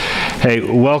Hey,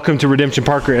 welcome to Redemption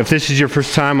Parker. If this is your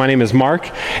first time, my name is Mark.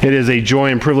 It is a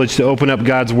joy and privilege to open up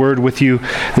God's Word with you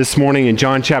this morning in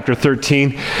John chapter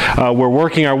 13. We're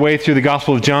working our way through the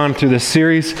Gospel of John through this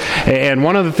series, and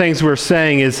one of the things we're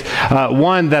saying is,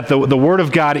 one, that the Word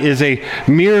of God is a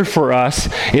mirror for us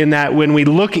in that when we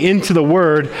look into the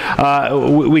Word,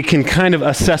 we can kind of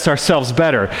assess ourselves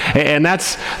better. And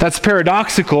that's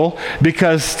paradoxical,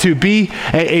 because to be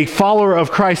a follower of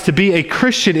Christ, to be a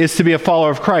Christian is to be a follower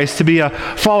of Christ. To be a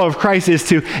follower of Christ is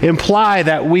to imply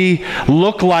that we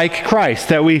look like Christ,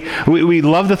 that we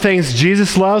love the things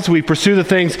Jesus loves, we pursue the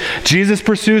things Jesus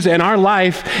pursues, and our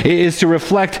life is to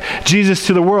reflect Jesus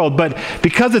to the world. But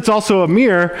because it's also a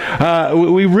mirror,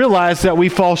 we realize that we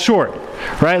fall short.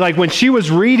 Right? Like when she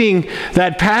was reading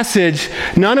that passage,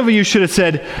 none of you should have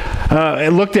said,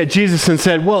 looked at Jesus and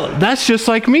said, well, that's just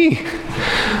like me.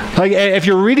 Like if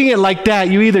you're reading it like that,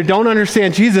 you either don't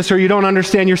understand Jesus or you don't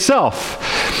understand yourself.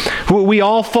 We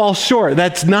all fall short.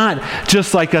 That's not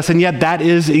just like us. And yet that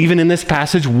is, even in this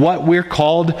passage, what we're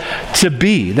called to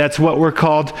be. That's what we're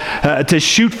called to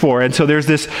shoot for. And so there's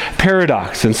this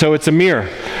paradox. And so it's a mirror.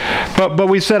 But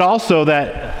we said also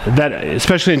that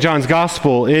especially in John's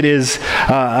gospel, it is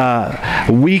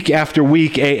week after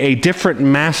week a different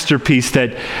masterpiece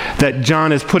that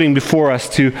John is putting before us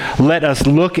to let us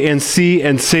look and see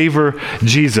and savor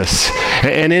Jesus.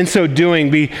 And in so doing,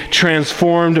 be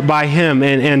transformed by him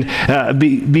and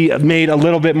be made a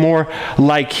little bit more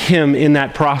like him in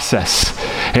that process.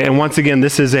 And once again,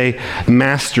 this is a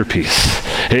masterpiece.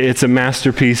 It's a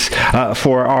masterpiece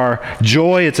for our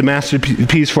joy. It's a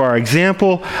masterpiece for our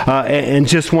example. And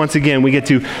just once again, we get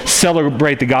to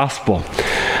celebrate the gospel.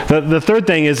 The third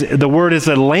thing is the word is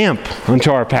a lamp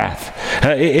unto our path.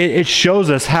 It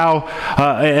shows us how,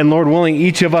 and Lord willing,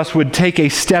 each of us would take a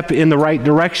step in the right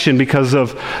direction because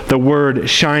of the word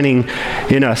shining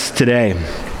in us today.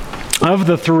 Of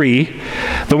the three,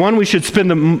 the one we should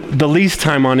spend the least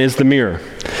time on is the mirror.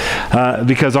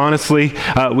 Because honestly,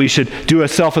 we should do a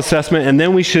self-assessment, and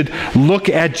then we should look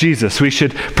at Jesus. We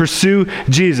should pursue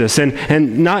Jesus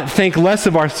and not think less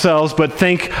of ourselves, but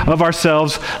think of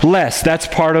ourselves less. That's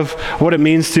part of what it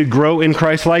means to grow in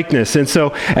Christ likeness. And so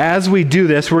as we do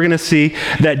this, we're going to see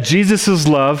that Jesus'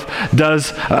 love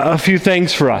does a few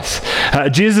things for us.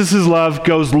 Jesus' love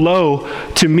goes low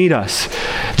to meet us.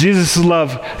 Jesus'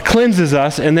 love cleanses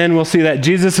us, and then we'll see that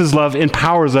Jesus' love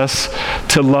empowers us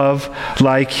to love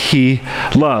like he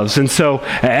loves. And so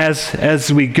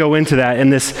as we go into that in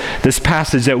this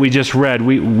passage that we just read,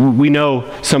 we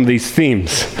know some of these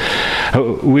themes.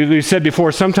 We've said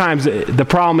before, sometimes the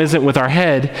problem isn't with our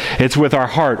head, it's with our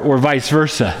heart, or vice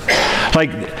versa.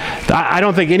 Like, I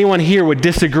don't think anyone here would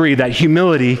disagree that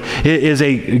humility is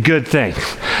a good thing.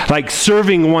 Like,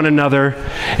 serving one another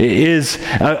is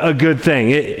a good thing.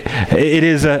 It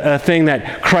is a thing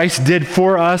that Christ did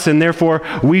for us, and therefore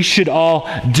we should all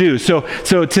do. So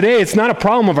today it's not a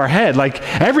problem of our head. Like,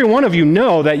 every one of you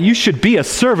know that you should be a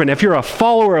servant. If you're a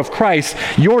follower of Christ,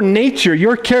 your nature,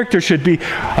 your character should be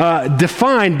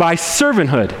defined by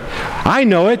servanthood. I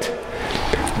know it,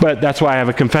 but that's why I have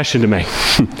a confession to make.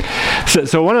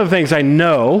 So one of the things I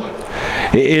know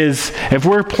is if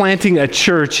we're planting a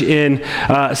church in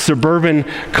suburban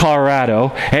Colorado,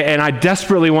 and I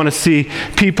desperately want to see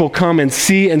people come and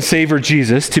see and savor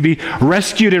Jesus, to be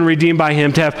rescued and redeemed by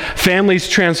him, to have families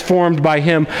transformed by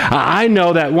him, I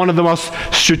know that one of the most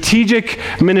strategic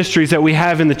ministries that we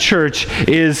have in the church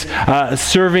is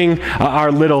serving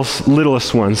our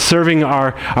littlest ones, serving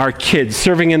our kids,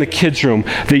 serving in the kids' room,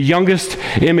 the youngest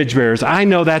image bearers. I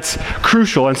know that's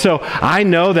crucial. And so I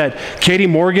know that Katie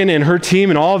Morgan and her team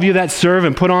and all of you that serve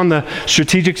and put on the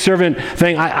strategic servant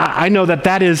thing, I know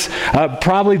that is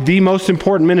probably the most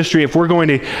important ministry if we're going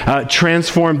to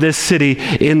transform this city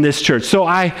in this church. So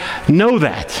I know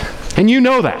that, and you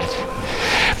know that.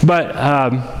 But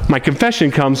my confession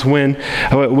comes when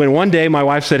one day my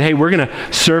wife said, hey, we're going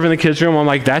to serve in the kids' room. I'm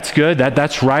like, that's good,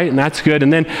 that's right, and that's good.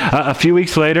 And then a few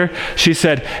weeks later, she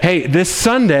said, hey, this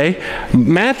Sunday,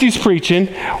 Matthew's preaching,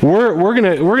 we're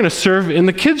going to serve in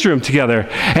the kids' room together.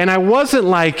 And I wasn't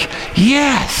like,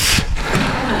 yes,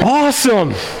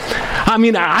 awesome. I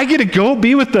mean, I get to go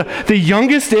be with the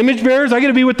youngest image bearers. I get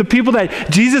to be with the people that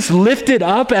Jesus lifted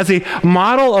up as a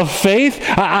model of faith.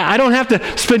 I don't have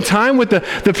to spend time with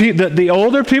the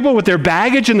older people with their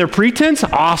baggage and their pretense.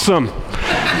 Awesome.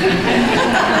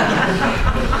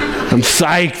 I'm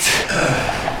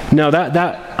psyched. No,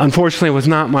 that unfortunately was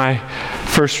not my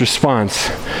first response.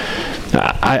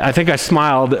 I think I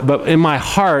smiled, but in my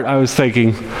heart I was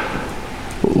thinking,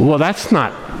 well, that's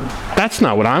not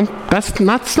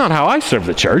how I serve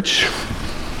the church.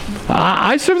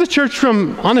 I serve the church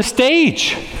from on a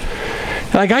stage.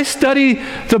 Like, I study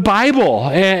the Bible,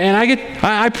 and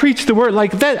I preach the word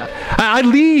like that. I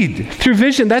lead through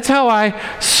vision. That's how I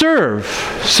serve.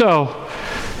 So,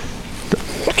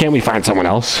 can't we find someone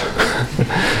else?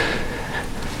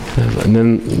 And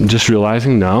then just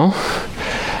realizing, no,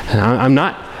 I'm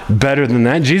not better than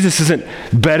that. Jesus isn't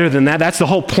better than that. That's the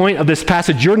whole point of this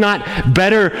passage. You're not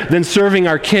better than serving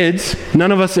our kids.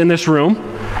 None of us in this room.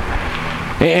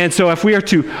 And so if we are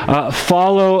to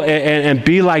follow and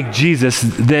be like Jesus,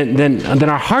 then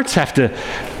our hearts have to,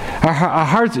 our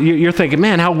hearts, you're thinking,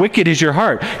 man, how wicked is your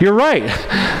heart? You're right.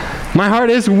 My heart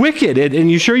is wicked. And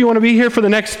you sure you want to be here for the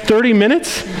next 30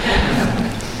 minutes?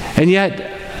 And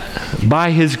yet,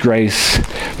 by his grace,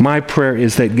 my prayer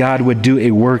is that God would do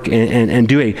a work and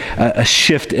do a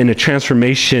shift and a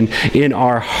transformation in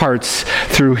our hearts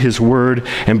through his word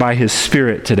and by his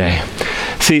Spirit today.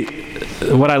 See,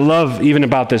 what I love even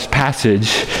about this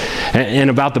passage and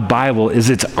about the Bible is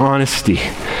its honesty.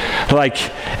 Like,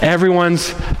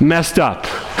 everyone's messed up,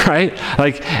 right?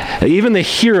 Like, even the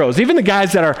heroes, even the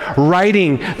guys that are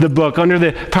writing the book under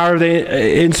the power of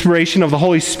the inspiration of the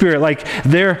Holy Spirit, like,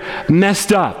 they're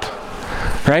messed up,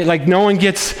 right? Like, no one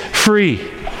gets free.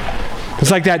 It's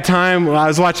like that time I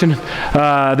was watching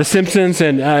The Simpsons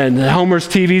and Homer's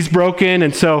TV's broken,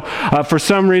 and so for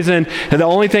some reason the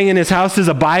only thing in his house is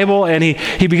a Bible, and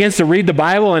he begins to read the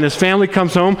Bible, and his family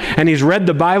comes home and he's read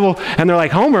the Bible, and they're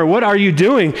like, Homer, what are you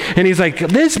doing? And he's like,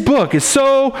 this book is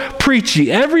so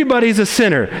preachy. Everybody's a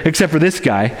sinner except for this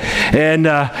guy. And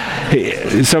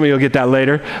some of you will get that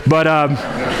later, but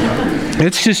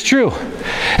it's just true.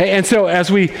 And so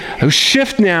as we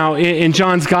shift now in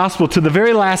John's gospel to the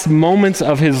very last moments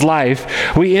of his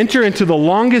life, we enter into the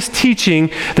longest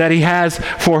teaching that he has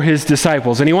for his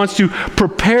disciples. And he wants to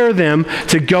prepare them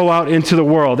to go out into the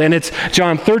world. And it's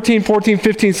John 13, 14,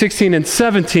 15, 16, and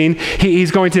 17.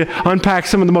 He's going to unpack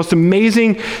some of the most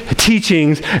amazing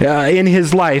teachings in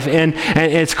his life. And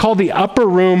it's called the Upper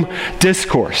Room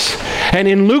Discourse. And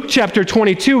in Luke chapter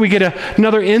 22, we get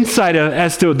another insight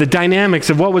as to the dynamics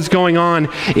of what was going on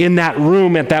in that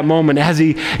room at that moment as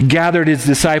he gathered his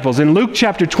disciples. In Luke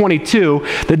chapter 22,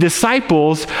 the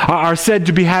disciples are said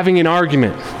to be having an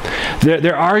argument.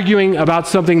 They're arguing about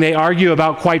something they argue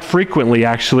about quite frequently,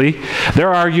 actually.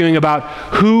 They're arguing about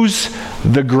who's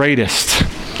the greatest.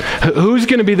 Who's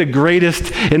going to be the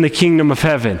greatest in the kingdom of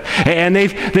heaven? And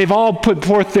they've all put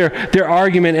forth their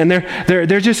argument, and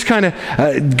they're just kind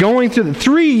of going through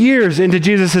 3 years into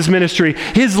Jesus' ministry,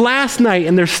 his last night,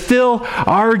 and they're still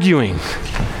arguing.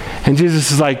 And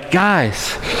Jesus is like,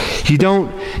 guys, you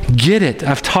don't get it.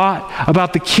 I've taught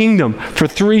about the kingdom for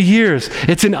 3 years.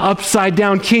 It's an upside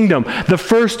down kingdom. The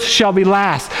first shall be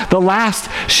last. The last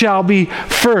shall be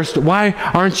first. Why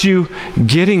aren't you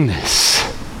getting this?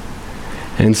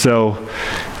 And so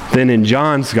then in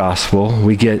John's gospel,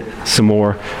 we get some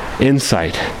more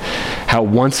insight. How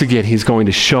once again he's going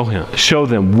to show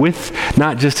them with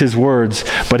not just his words,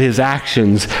 but his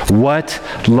actions, what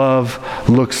love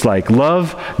looks like.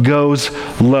 Love goes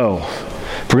low.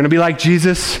 If we're going to be like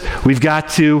Jesus, we've got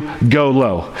to go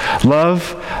low.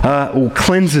 Love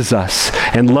cleanses us,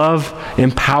 and love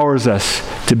empowers us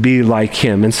to be like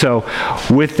him. And so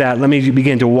with that, let me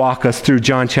begin to walk us through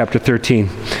John chapter 13.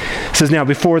 It says, now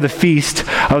before the feast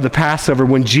of the Passover,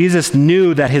 when Jesus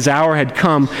knew that his hour had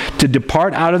come to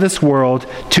depart out of this world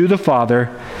to the Father,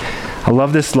 I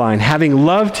love this line, having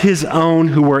loved his own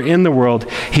who were in the world,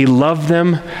 he loved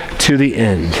them to the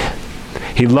end.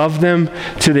 He loved them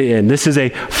to the end. This is a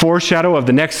foreshadow of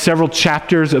the next several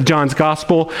chapters of John's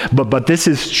gospel, but this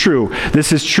is true.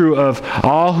 This is true of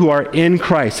all who are in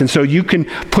Christ. And so you can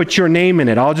put your name in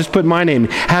it. I'll just put my name.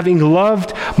 Having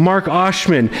loved Mark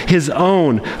Oshman, his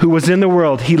own, who was in the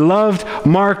world, he loved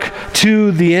Mark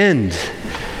to the end.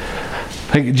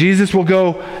 Like, Jesus will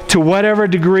go to whatever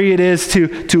degree it is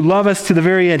to love us to the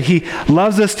very end. He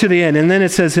loves us to the end. And then it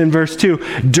says in verse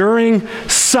 2, during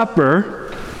supper,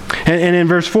 and in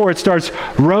verse 4 it starts,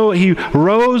 he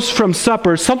rose from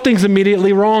supper. Something's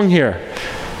immediately wrong here.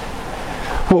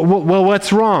 Well,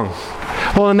 what's wrong?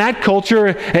 Well, in that culture,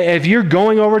 if you're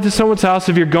going over to someone's house,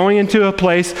 if you're going into a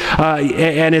place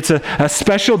and it's a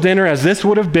special dinner, as this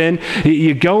would have been,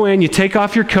 you go in, you take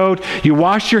off your coat, you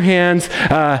wash your hands,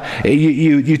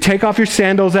 you take off your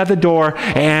sandals at the door,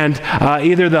 and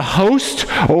either the host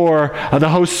or the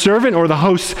host servant or the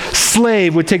host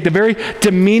slave would take the very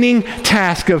demeaning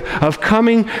task of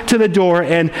coming to the door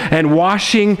and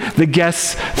washing the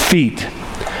guest's feet.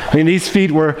 I mean, these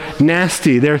feet were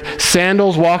nasty. They're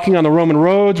sandals walking on the Roman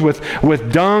roads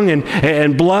with dung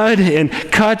and blood and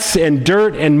cuts and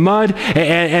dirt and mud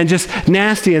and just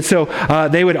nasty. And so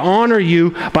they would honor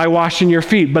you by washing your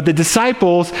feet. But the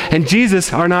disciples and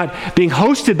Jesus are not being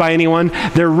hosted by anyone.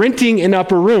 They're renting an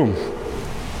upper room.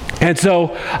 And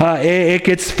so it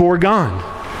gets foregone.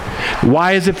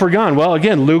 Why is it foregone? Well,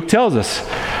 again, Luke tells us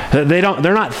they're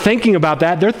not thinking about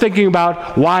that. They're thinking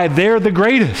about why they're the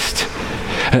greatest.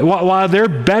 Why they're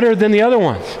better than the other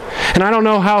ones. And I don't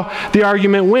know how the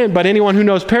argument went, but anyone who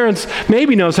knows parents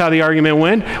maybe knows how the argument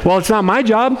went. Well, it's not my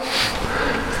job.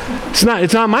 It's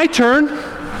not my turn.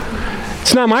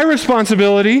 It's not my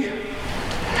responsibility.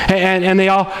 And they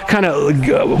all kind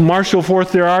of marshal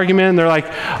forth their argument. And they're like,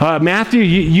 Matthew,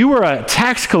 you were a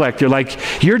tax collector. Like,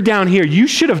 you're down here. You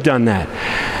should have done that.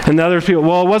 And the other people,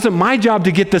 well, it wasn't my job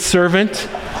to get the servant.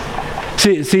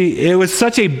 See, it was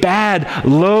such a bad,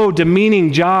 low,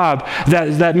 demeaning job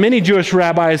that many Jewish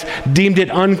rabbis deemed it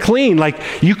unclean. Like,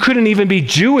 you couldn't even be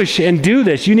Jewish and do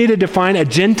this. You needed to find a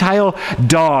Gentile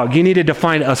dog. You needed to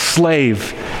find a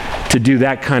slave to do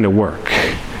that kind of work.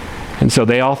 And so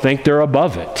they all think they're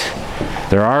above it.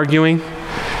 They're arguing.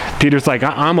 Peter's like,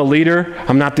 I'm a leader.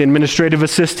 I'm not the administrative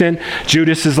assistant.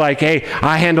 Judas is like, hey,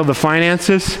 I handle the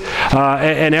finances.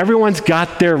 And everyone's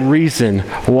got their reason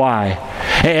why.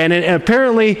 And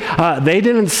apparently, they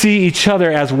didn't see each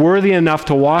other as worthy enough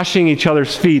to washing each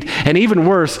other's feet. And even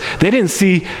worse, they didn't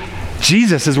see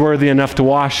Jesus as worthy enough to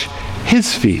wash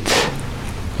his feet.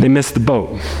 They missed the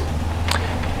boat.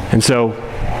 And so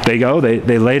they go,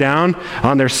 they lay down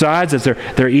on their sides as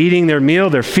they're eating their meal.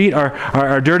 Their feet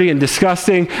are dirty and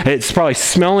disgusting. It's probably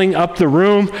smelling up the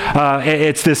room.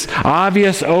 It's this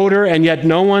obvious odor, and yet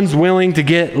no one's willing to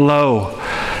get low.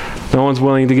 No one's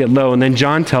willing to get low. And then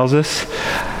John tells us,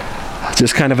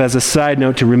 just kind of as a side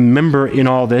note to remember in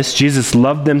all this, Jesus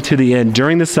loved them to the end.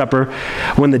 During the supper,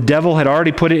 when the devil had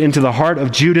already put it into the heart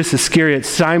of Judas Iscariot,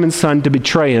 Simon's son, to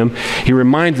betray him, he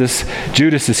reminds us,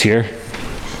 Judas is here.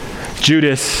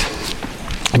 Judas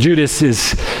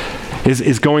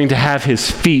is going to have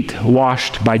his feet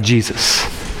washed by Jesus.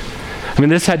 I mean,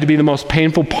 this had to be the most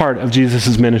painful part of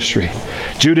Jesus' ministry.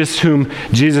 Judas, whom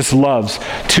Jesus loves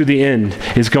to the end,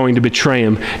 is going to betray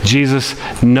him. Jesus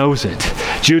knows it.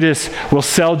 Judas will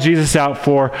sell Jesus out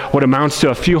for what amounts to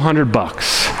a few $100.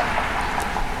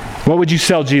 What would you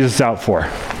sell Jesus out for?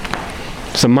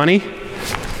 Some money?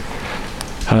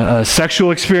 A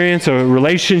sexual experience, a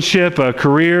relationship, a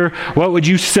career? What would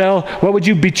you sell? What would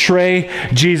you betray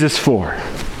Jesus for?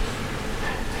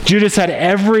 Judas had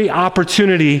every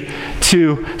opportunity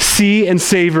to see and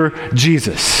savor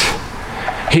Jesus.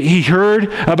 He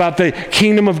heard about the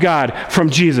kingdom of God from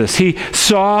Jesus. He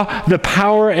saw the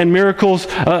power and miracles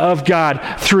of God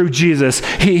through Jesus.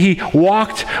 He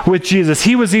walked with Jesus.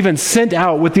 He was even sent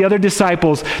out with the other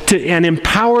disciples and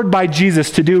empowered by Jesus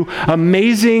to do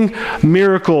amazing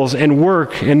miracles and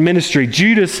work and ministry.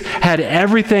 Judas had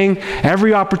everything,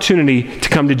 every opportunity to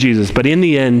come to Jesus. But in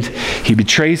the end, he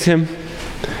betrays him.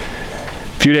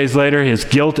 A few days later, his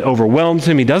guilt overwhelms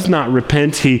him. He does not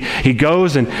repent. He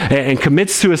goes and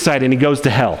commits suicide, and he goes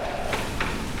to hell.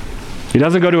 He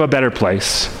doesn't go to a better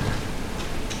place.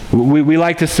 We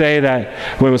like to say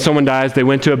that when someone dies, they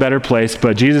went to a better place,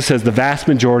 but Jesus says the vast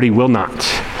majority will not.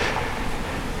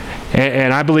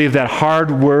 And I believe that hard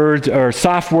words or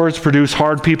soft words produce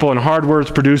hard people, and hard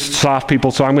words produce soft people,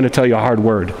 so I'm going to tell you a hard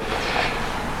word.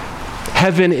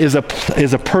 Heaven is a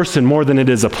person more than it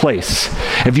is a place.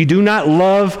 If you do not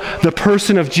love the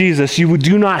person of Jesus, you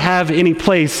do not have any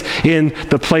place in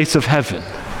the place of heaven.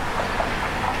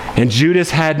 And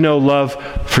Judas had no love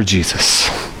for Jesus.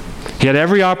 He had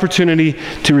every opportunity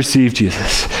to receive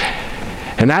Jesus.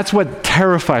 And that's what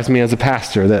terrifies me as a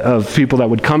pastor, of people that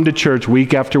would come to church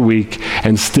week after week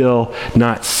and still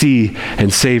not see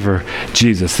and savor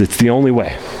Jesus. It's the only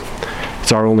way.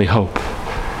 It's our only hope.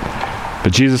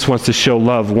 But Jesus wants to show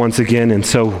love once again, and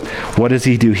so what does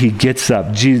he do? He gets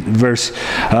up. Verse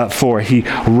 4, he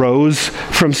rose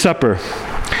from supper.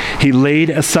 He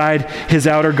laid aside his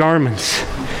outer garments,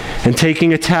 and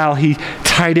taking a towel, he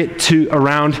tied it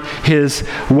around his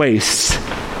waist.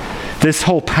 This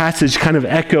whole passage kind of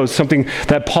echoes something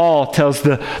that Paul tells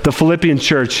the Philippian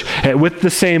church with the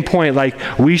same point, like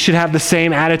we should have the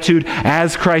same attitude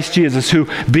as Christ Jesus, who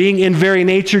being in very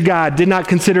nature God, did not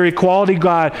consider equality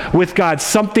with God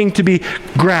something to be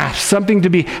grasped, something to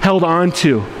be held on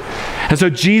to. And so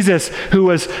Jesus, who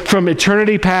was from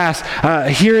eternity past,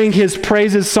 hearing his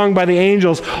praises sung by the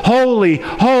angels, holy,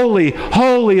 holy,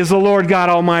 holy is the Lord God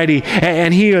Almighty.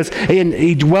 And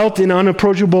he dwelt in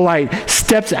unapproachable light,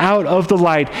 steps out of the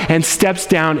light and steps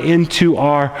down into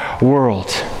our world.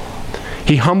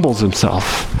 he humbles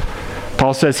himself.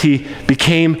 Paul says he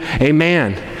became a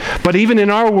man. But even in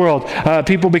our world,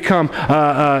 people become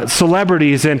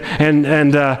celebrities and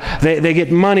they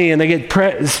get money and they get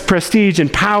prestige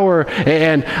and power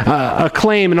and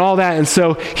acclaim and all that. And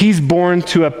so he's born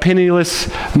to a penniless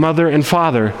mother and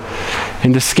father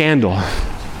into scandal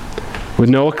with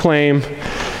no acclaim,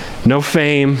 no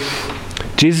fame.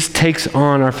 Jesus takes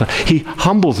on our flesh. He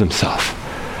humbles himself.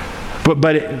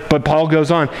 But Paul goes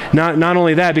on. Not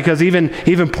only that, because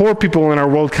even poor people in our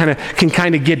world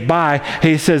can get by.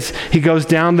 He says he goes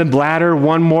down the ladder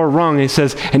one more rung. He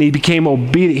says, and he became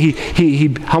obedient. He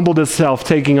humbled himself,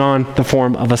 taking on the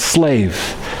form of a slave.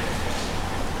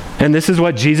 And this is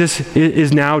what Jesus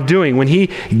is now doing. When he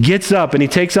gets up and he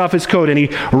takes off his coat and he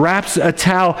wraps a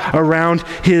towel around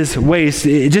his waist,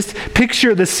 just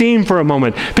picture the scene for a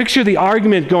moment. Picture the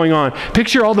argument going on.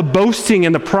 Picture all the boasting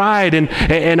and the pride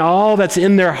and all that's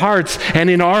in their hearts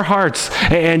and in our hearts.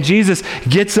 And Jesus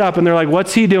gets up and they're like,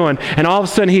 what's he doing? And all of a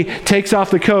sudden he takes off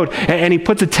the coat and he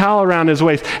puts a towel around his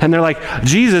waist. And they're like,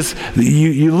 Jesus,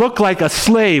 you look like a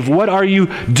slave. What are you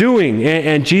doing?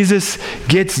 And Jesus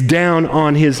gets down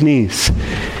on his knees.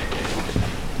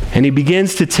 And he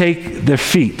begins to take their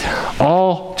feet,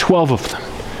 all 12 of them.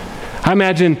 I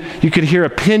imagine you could hear a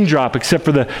pin drop except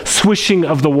for the swishing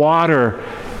of the water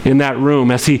in that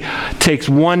room as he takes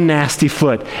one nasty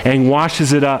foot and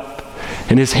washes it up.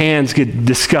 And his hands get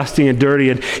disgusting and dirty,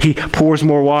 and he pours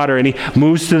more water, and he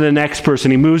moves to the next person.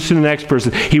 He moves to the next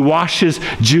person. He washes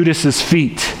Judas's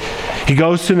feet. He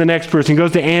goes to the next person. He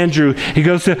goes to Andrew. He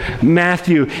goes to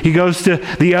Matthew. He goes to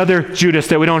the other Judas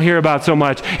that we don't hear about so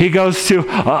much. He goes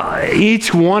to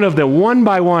each one of them, one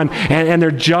by one, and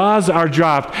their jaws are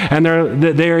dropped. And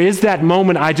there is that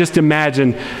moment I just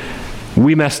imagine,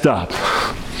 we messed up.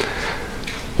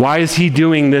 Why is he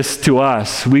doing this to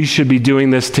us? We should be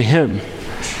doing this to him.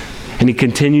 And he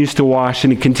continues to wash,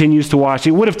 and he continues to wash.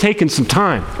 It would have taken some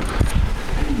time.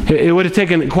 It would have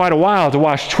taken quite a while to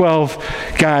wash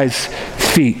 12 guys'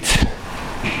 feet.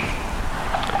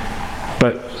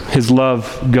 But his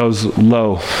love goes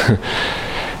low.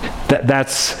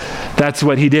 That's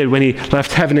what he did. When he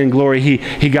left heaven in glory,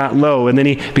 he got low, and then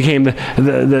he became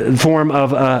the form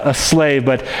of a slave.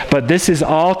 But this is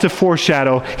all to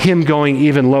foreshadow him going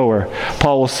even lower.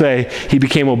 Paul will say he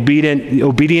became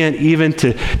obedient even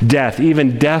to death,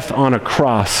 even death on a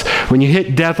cross. When you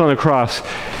hit death on a cross,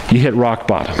 you hit rock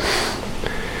bottom.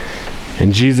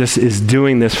 And Jesus is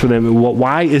doing this for them.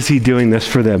 Why is he doing this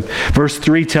for them? Verse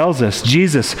 3 tells us,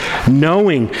 Jesus,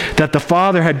 knowing that the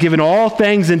Father had given all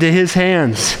things into his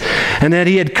hands, and that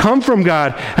he had come from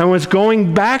God and was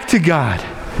going back to God.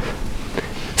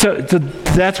 So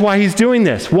that's why he's doing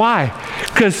this. Why?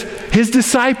 Because his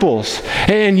disciples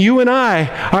and you and I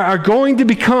are going to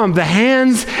become the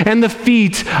hands and the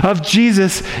feet of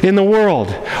Jesus in the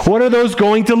world. What are those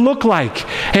going to look like?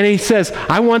 And he says,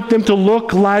 I want them to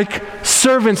look like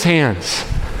servants' hands.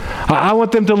 I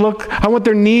want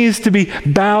their knees to be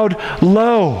bowed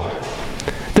low.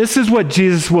 This is what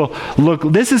Jesus will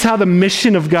look. This is how the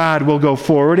mission of God will go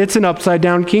forward. It's an upside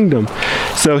down kingdom.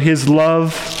 So his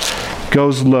love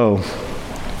goes low.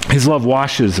 His love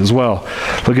washes as well.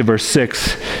 Look at verse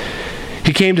 6.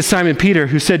 He came to Simon Peter,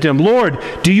 who said to him, Lord,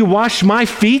 do you wash my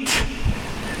feet?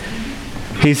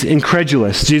 He's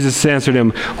incredulous. Jesus answered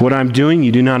him, what I'm doing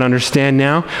you do not understand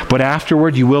now, but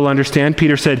afterward you will understand.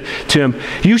 Peter said to him,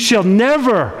 you shall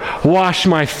never wash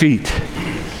my feet.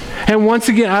 And once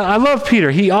again, I love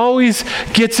Peter. He always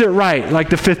gets it right, like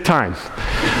the fifth time.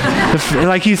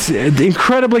 Like he's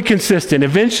incredibly consistent.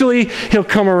 Eventually, he'll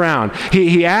come around.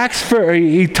 He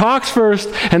talks first,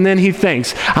 and then he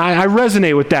thinks. I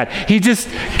resonate with that. He just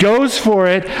goes for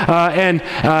it, and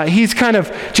he's kind of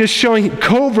just showing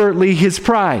covertly his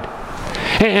pride.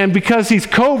 And because he's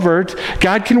covert,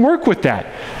 God can work with that.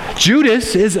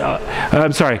 Judas is,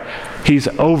 he's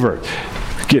overt.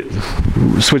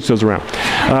 Switch those around.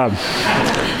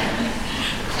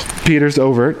 Peter's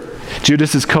overt.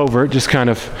 Judas is covert, just kind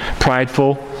of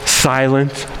prideful,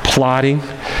 silent, plotting.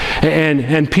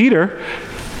 And Peter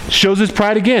shows his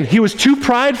pride again. He was too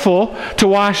prideful to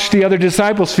wash the other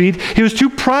disciples' feet. He was too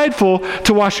prideful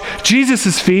to wash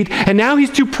Jesus' feet. And now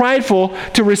he's too prideful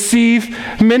to receive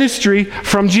ministry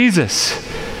from Jesus.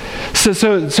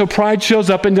 So pride shows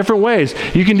up in different ways.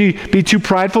 You can be too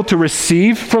prideful to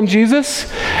receive from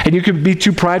Jesus, and you can be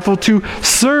too prideful to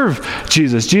serve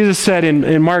Jesus. Jesus said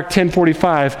in Mark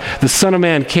 10:45, the Son of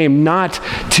Man came not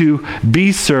to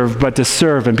be served, but to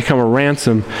serve and become a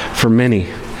ransom for many.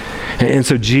 And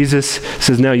so Jesus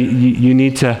says, no, you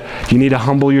need to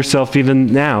humble yourself even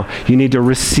now. You need to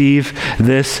receive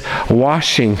this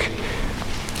washing.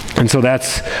 And so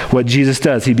that's what Jesus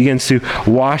does. He begins to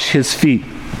wash his feet.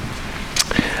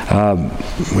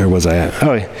 Where was I at?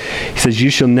 Oh, he says,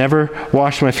 you shall never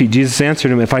wash my feet. Jesus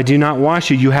answered him, if I do not wash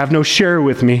you, you have no share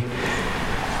with me.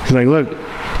 He's like, look,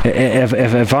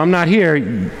 if I'm not here,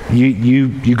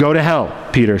 you go to hell,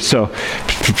 Peter. So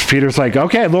Peter's like,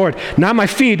 okay, Lord, not my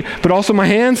feet, but also my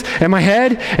hands and my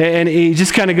head. And he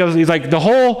just kind of goes, he's like, the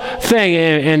whole thing.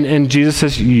 And Jesus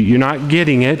says, you're not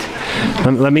getting it.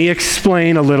 Let me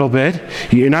explain a little bit.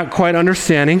 You're not quite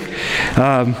understanding.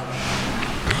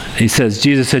 He says,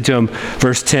 Jesus said to him,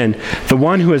 verse 10, the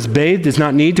one who has bathed does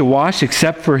not need to wash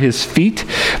except for his feet,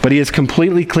 but he is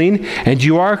completely clean, and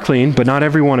you are clean, but not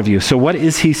every one of you. So what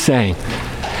is he saying?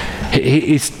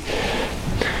 He's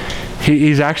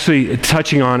actually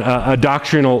touching on a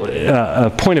doctrinal a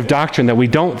point of doctrine that we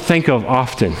don't think of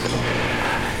often.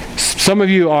 Some of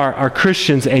you are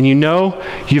Christians, and you know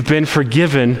you've been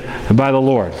forgiven by the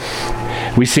Lord.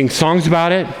 We sing songs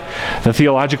about it. The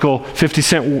theological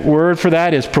 50-cent word for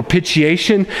that is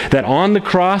propitiation, that on the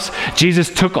cross,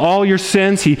 Jesus took all your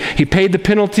sins. He paid the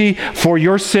penalty for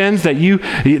your sins that you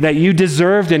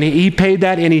deserved, and he paid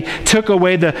that, and he took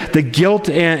away the guilt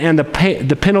and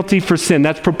the penalty for sin.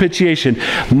 That's propitiation.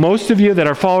 Most of you that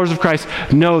are followers of Christ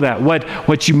know that.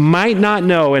 What you might not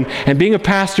know, and being a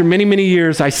pastor many, many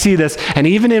years, I see this, and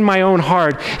even in my own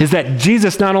heart, is that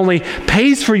Jesus not only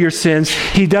pays for your sins,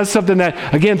 he does something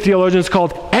that, again, theologians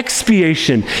called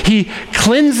expiation. He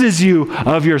cleanses you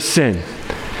of your sin.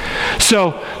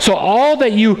 So all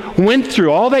that you went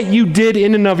through, all that you did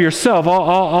in and of yourself,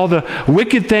 all the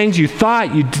wicked things you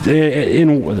thought you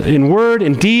in word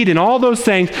and deed and all those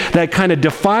things that kind of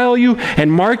defile you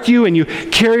and mark you and you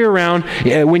carry around,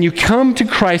 when you come to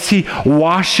Christ, he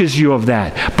washes you of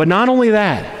that. But not only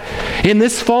that, in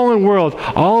this fallen world,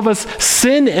 all of us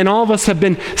sin and all of us have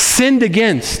been sinned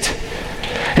against.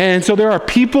 And so there are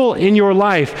people in your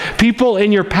life, people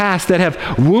in your past that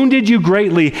have wounded you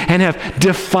greatly and have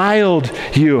defiled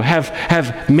you,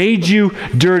 have made you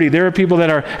dirty. There are people that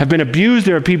have been abused.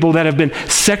 There are people that have been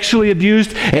sexually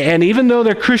abused. And even though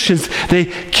they're Christians, they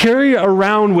carry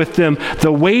around with them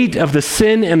the weight of the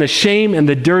sin and the shame and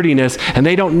the dirtiness, and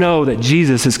they don't know that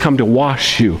Jesus has come to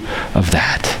wash you of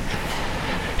that.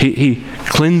 He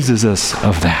cleanses us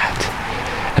of that.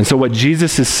 And so what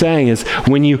Jesus is saying is,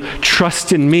 when you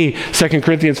trust in me, 2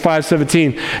 Corinthians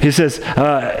 5:17, he says,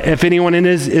 if anyone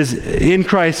is in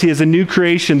Christ, he is a new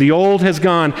creation. The old has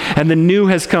gone and the new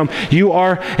has come. You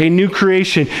are a new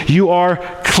creation. You are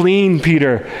clean,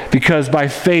 Peter, because by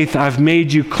faith I've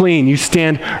made you clean. You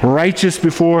stand righteous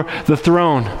before the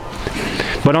throne.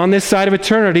 But on this side of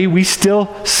eternity, we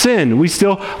still sin. We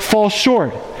still fall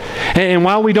short. And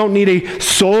while we don't need a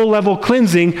soul-level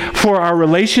cleansing for our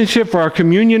relationship, for our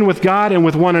communion with God and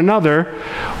with one another,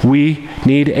 we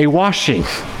need a washing.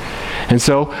 And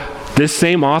so this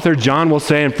same author, John, will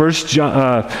say in 1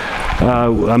 John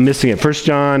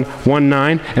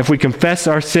 1:9, if we confess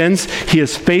our sins, he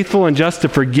is faithful and just to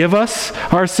forgive us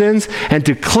our sins and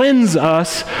to cleanse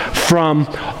us from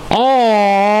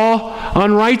all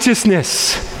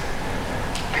unrighteousness.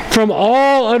 From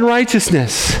all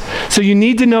unrighteousness. So you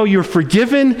need to know you're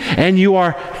forgiven and you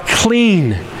are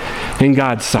clean in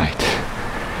God's sight.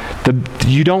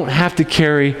 You don't have to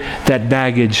carry that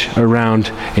baggage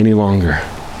around any longer.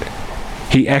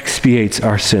 He expiates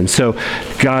our sins. So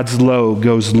God's love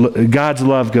goes low. God's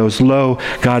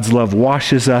love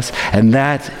washes us, and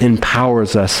that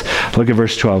empowers us. Look at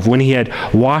verse 12. When he had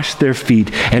washed their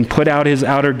feet and put on his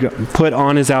outer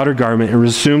garment and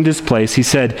resumed his place, he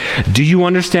said, "Do you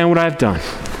understand what I've done?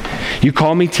 You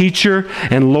call me teacher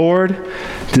and Lord,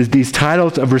 these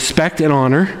titles of respect and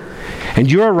honor, and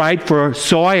you are right, for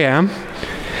so I am."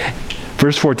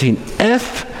 Verse 14.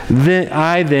 If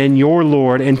I then, your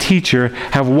Lord and teacher,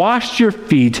 have washed your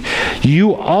feet,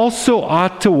 you also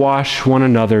ought to wash one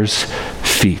another's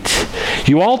feet.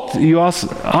 You ought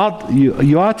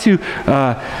to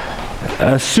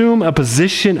assume a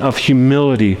position of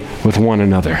humility with one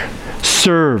another.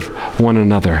 Serve one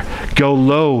another. Go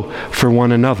low for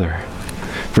one another.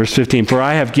 Verse 15, for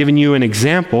I have given you an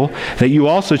example that you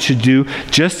also should do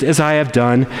just as I have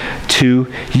done to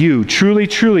you. Truly,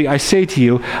 truly, I say to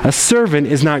you, a servant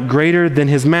is not greater than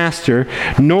his master,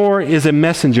 nor is a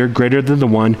messenger greater than the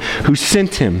one who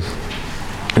sent him.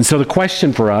 And so the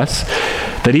question for us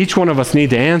that each one of us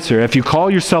need to answer, if you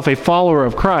call yourself a follower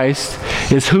of Christ,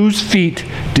 is whose feet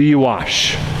do you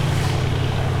wash?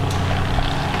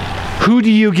 Who do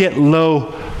you get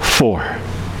low for?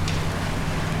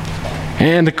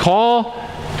 And the call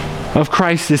of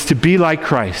Christ is to be like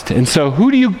Christ. And so who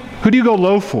do you go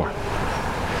low for?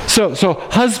 So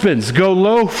husbands, go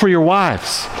low for your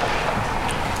wives.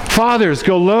 Fathers,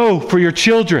 go low for your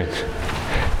children.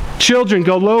 Children,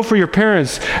 go low for your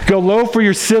parents. Go low for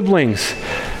your siblings.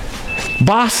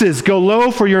 Bosses, go low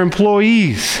for your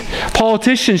employees.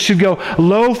 Politicians should go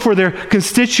low for their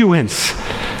constituents.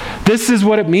 This is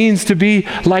what it means to be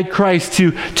like Christ,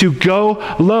 to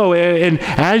go low. And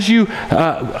as you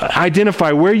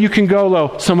identify where you can go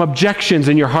low, some objections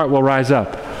in your heart will rise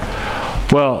up.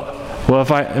 Well,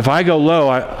 if I go low,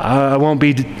 I won't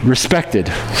be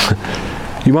respected.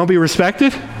 You won't be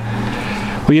respected?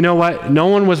 Well, you know what? No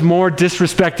one was more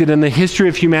disrespected in the history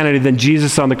of humanity than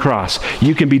Jesus on the cross.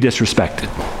 You can be disrespected.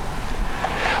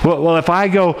 Well, if I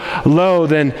go low,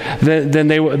 then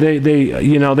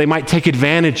they might take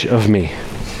advantage of me.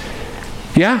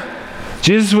 Yeah,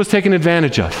 Jesus was taken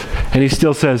advantage of, and he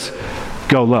still says,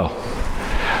 go low.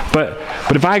 But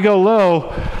if I go low,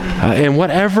 and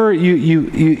whatever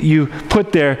you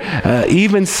put there,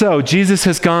 even so, Jesus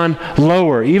has gone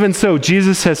lower. Even so,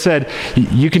 Jesus has said,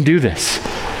 you can do this.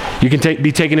 You can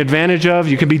be taken advantage of.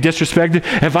 You can be disrespected.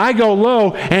 If I go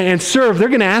low and serve, they're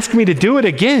going to ask me to do it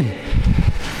again.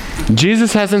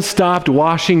 Jesus hasn't stopped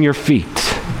washing your feet.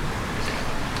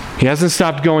 He hasn't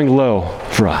stopped going low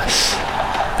for us.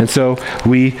 And so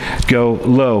we go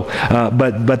low.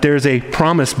 But there's a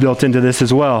promise built into this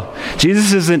as well.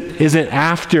 Jesus isn't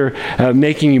after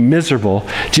making you miserable.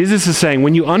 Jesus is saying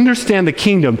when you understand the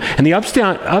kingdom and the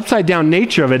upside down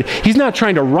nature of it, he's not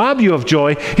trying to rob you of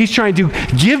joy. He's trying to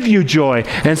give you joy.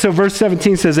 And so verse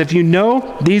 17 says, if you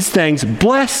know these things,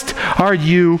 blessed are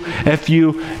you if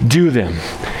you do them.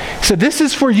 So this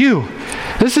is for you.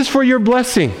 This is for your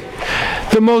blessing.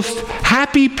 The most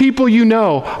happy people you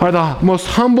know are the most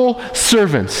humble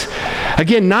servants.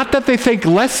 Again, not that they think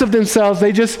less of themselves,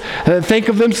 they just think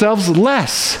of themselves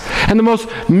less. And the most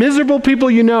miserable people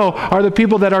you know are the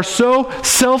people that are so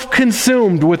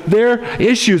self-consumed with their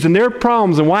issues and their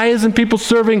problems. And why isn't people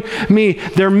serving me?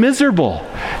 They're miserable.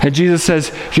 And Jesus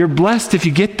says, you're blessed if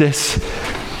you get this.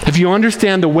 If you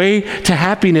understand the way to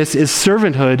happiness is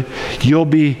servanthood, you'll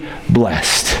be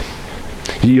blessed.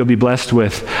 You'll be blessed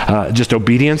with just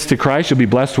obedience to Christ. You'll be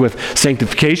blessed with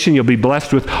sanctification. You'll be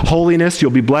blessed with holiness.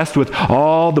 You'll be blessed with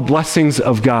all the blessings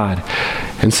of God.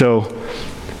 And so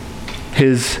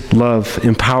his love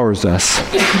empowers us.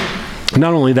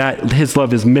 Not only that, his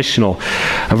love is missional.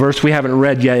 A verse we haven't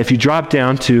read yet, if you drop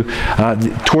down to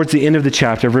towards the end of the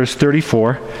chapter, verse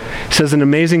 34, it says an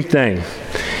amazing thing.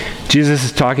 Jesus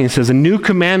is talking, he says, a new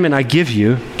commandment I give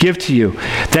to you,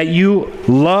 that you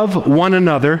love one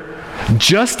another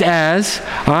just as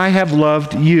I have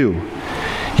loved you.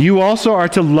 You also are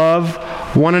to love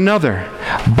one another.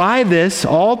 By this,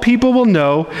 all people will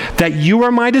know that you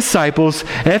are my disciples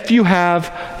if you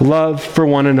have love for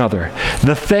one another.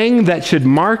 The thing that should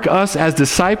mark us as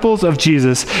disciples of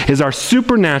Jesus is our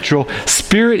supernatural,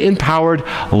 spirit-empowered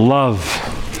love.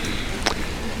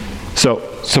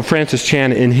 So Francis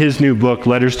Chan, in his new book,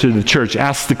 Letters to the Church,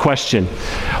 asks the question,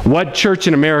 what church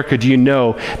in America do you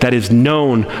know that is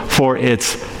known for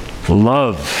its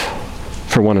love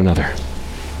for one another?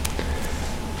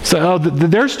 So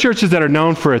there's churches that are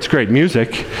known for its great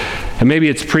music, and maybe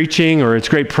it's preaching or its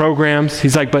great programs.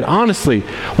 He's like, but honestly,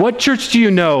 what church do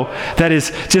you know that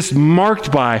is just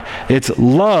marked by its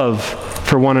love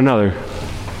for one another?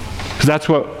 Because that's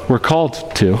what we're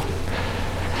called to.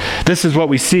 This is what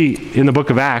we see in the book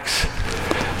of Acts.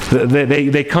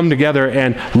 They come together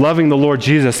and loving the Lord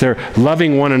Jesus, they're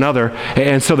loving one another.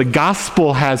 And so the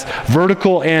gospel has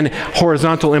vertical and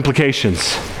horizontal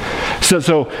implications.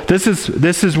 So this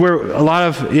is where a lot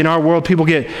of, in our world, people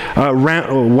get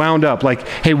wound up. Like,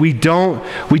 hey, we don't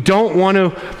want to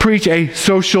preach a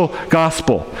social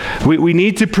gospel. We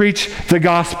need to preach the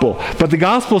gospel. But the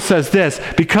gospel says this,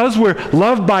 because we're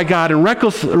loved by God and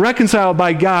reconciled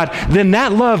by God, then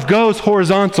that love goes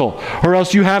horizontal, or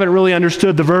else you haven't really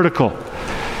understood the vertical.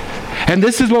 And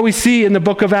this is what we see in the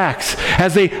book of Acts.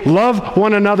 As they love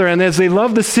one another and as they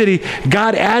love the city,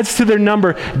 God adds to their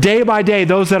number day by day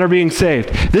those that are being saved.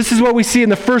 This is what we see in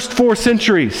the first 4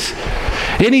 centuries.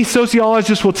 Any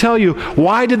sociologist will tell you,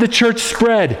 why did the church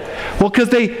spread? Well, because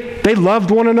they loved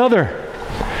one another.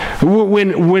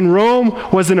 When Rome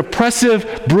was an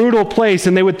oppressive, brutal place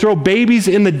and they would throw babies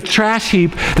in the trash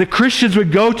heap, the Christians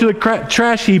would go to the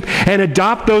trash heap and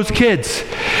adopt those kids.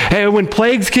 And when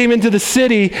plagues came into the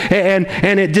city and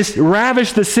it just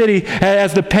ravished the city,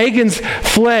 as the pagans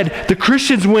fled, the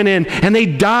Christians went in and they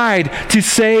died to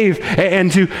save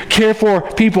and to care for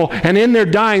people. And in their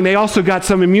dying, they also got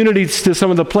some immunity to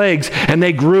some of the plagues, and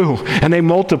they grew and they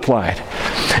multiplied.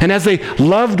 And as they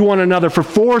loved one another for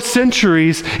 4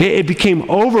 centuries, it became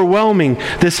overwhelming.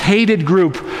 This hated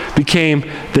group became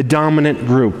the dominant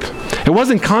group. It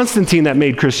wasn't Constantine that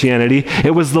made Christianity.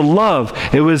 It was the love.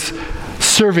 It was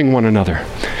serving one another.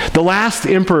 The last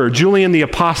emperor, Julian the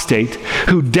Apostate,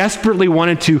 who desperately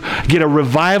wanted to get a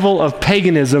revival of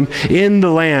paganism in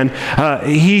the land,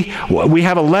 we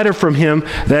have a letter from him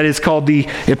that is called the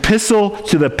Epistle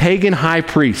to the Pagan High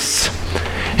Priests.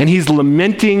 And he's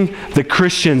lamenting the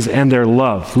Christians and their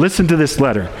love. Listen to this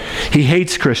letter. He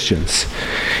hates Christians.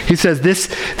 He says,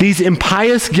 these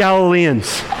impious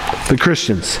Galileans, the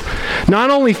Christians,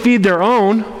 not only feed their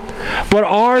own, but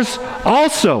ours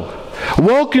also,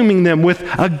 welcoming them with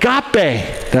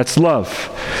agape, that's love.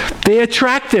 They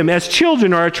attract them as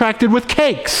children are attracted with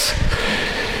cakes.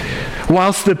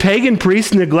 Whilst the pagan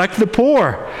priests neglect the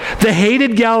poor, the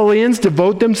hated Galileans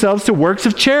devote themselves to works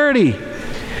of charity,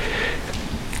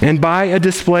 and by a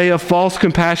display of false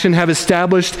compassion have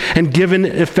established and given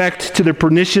effect to their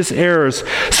pernicious errors.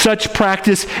 Such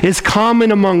practice is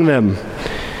common among them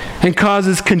and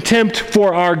causes contempt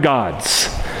for our gods.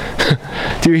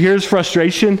 Do you hear his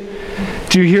frustration?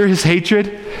 Do you hear his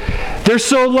hatred? They're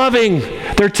so loving.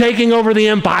 They're taking over the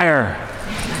empire.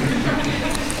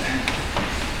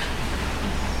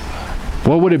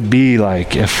 What would it be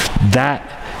like if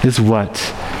that is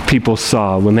what people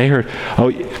saw when they heard,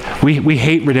 oh, we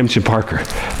hate Redemption Parker.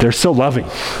 They're so loving.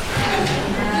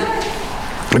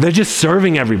 They're just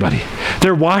serving everybody.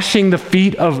 They're washing the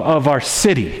feet of our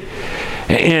city.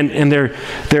 And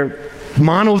their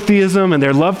monotheism and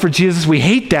their love for Jesus, we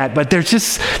hate that, but they're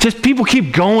just people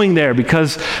keep going there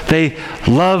because they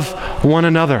love one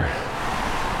another.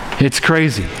 It's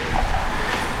crazy.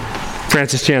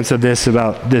 Francis Chan said this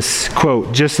about this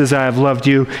quote, "Just as I have loved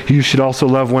you, you should also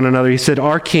love one another." He said,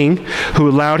 "Our King, who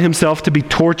allowed himself to be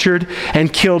tortured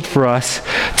and killed for us,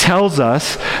 tells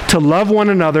us to love one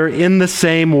another in the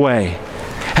same way.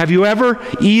 Have you ever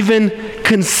even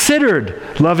considered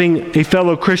loving a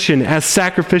fellow Christian as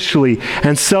sacrificially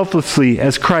and selflessly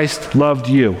as Christ loved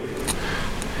you?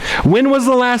 When was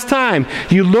the last time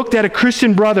you looked at a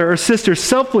Christian brother or sister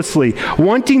selflessly,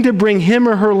 wanting to bring him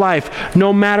or her life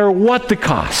no matter what the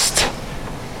cost?"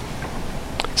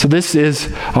 So this is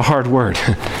a hard word.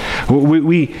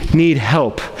 We need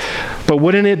help. But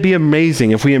wouldn't it be amazing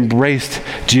if we embraced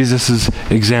Jesus'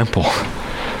 example?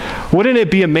 Wouldn't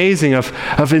it be amazing if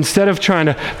instead of trying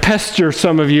to pester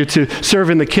some of you to serve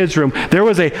in the kids' room, there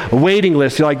was a waiting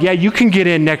list. You're like, yeah, you can get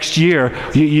in next year.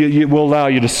 We'll allow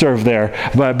you to serve there.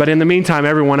 But in the meantime,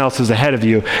 everyone else is ahead of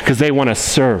you because they want to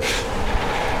serve.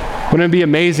 Wouldn't it be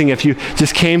amazing if you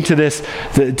just came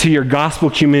to your gospel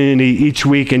community each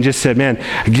week and just said, man,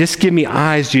 just give me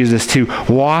eyes, Jesus, to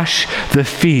wash the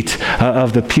feet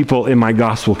of the people in my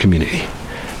gospel community.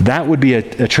 That would be an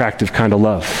attractive kind of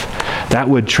love. That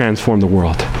would transform the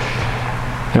world.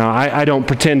 Now, I don't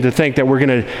pretend to think that we're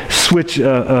going to switch,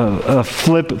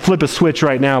 flip a switch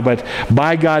right now, but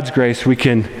by God's grace, we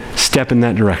can step in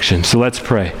that direction. So let's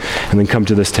pray and then come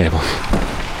to this table.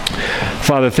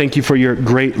 Father, thank you for your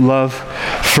great love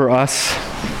for us.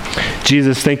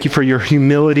 Jesus, thank you for your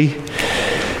humility.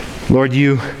 Lord,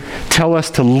 you tell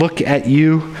us to look at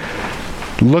you,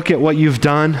 look at what you've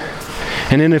done.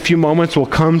 And in a few moments, we'll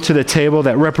come to the table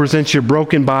that represents your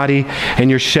broken body and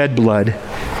your shed blood.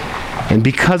 And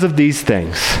because of these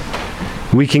things,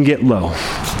 we can get low.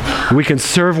 We can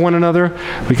serve one another.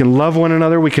 We can love one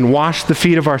another. We can wash the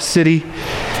feet of our city.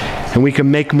 And we can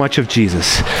make much of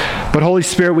Jesus. But Holy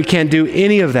Spirit, we can't do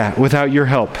any of that without your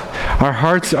help. Our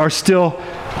hearts are still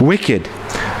wicked.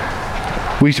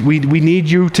 We need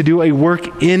you to do a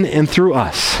work in and through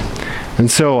us. And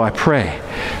so I pray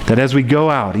that as we go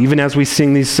out, even as we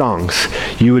sing these songs,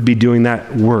 you would be doing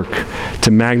that work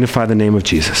to magnify the name of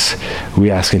Jesus. We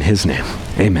ask in his name.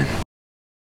 Amen.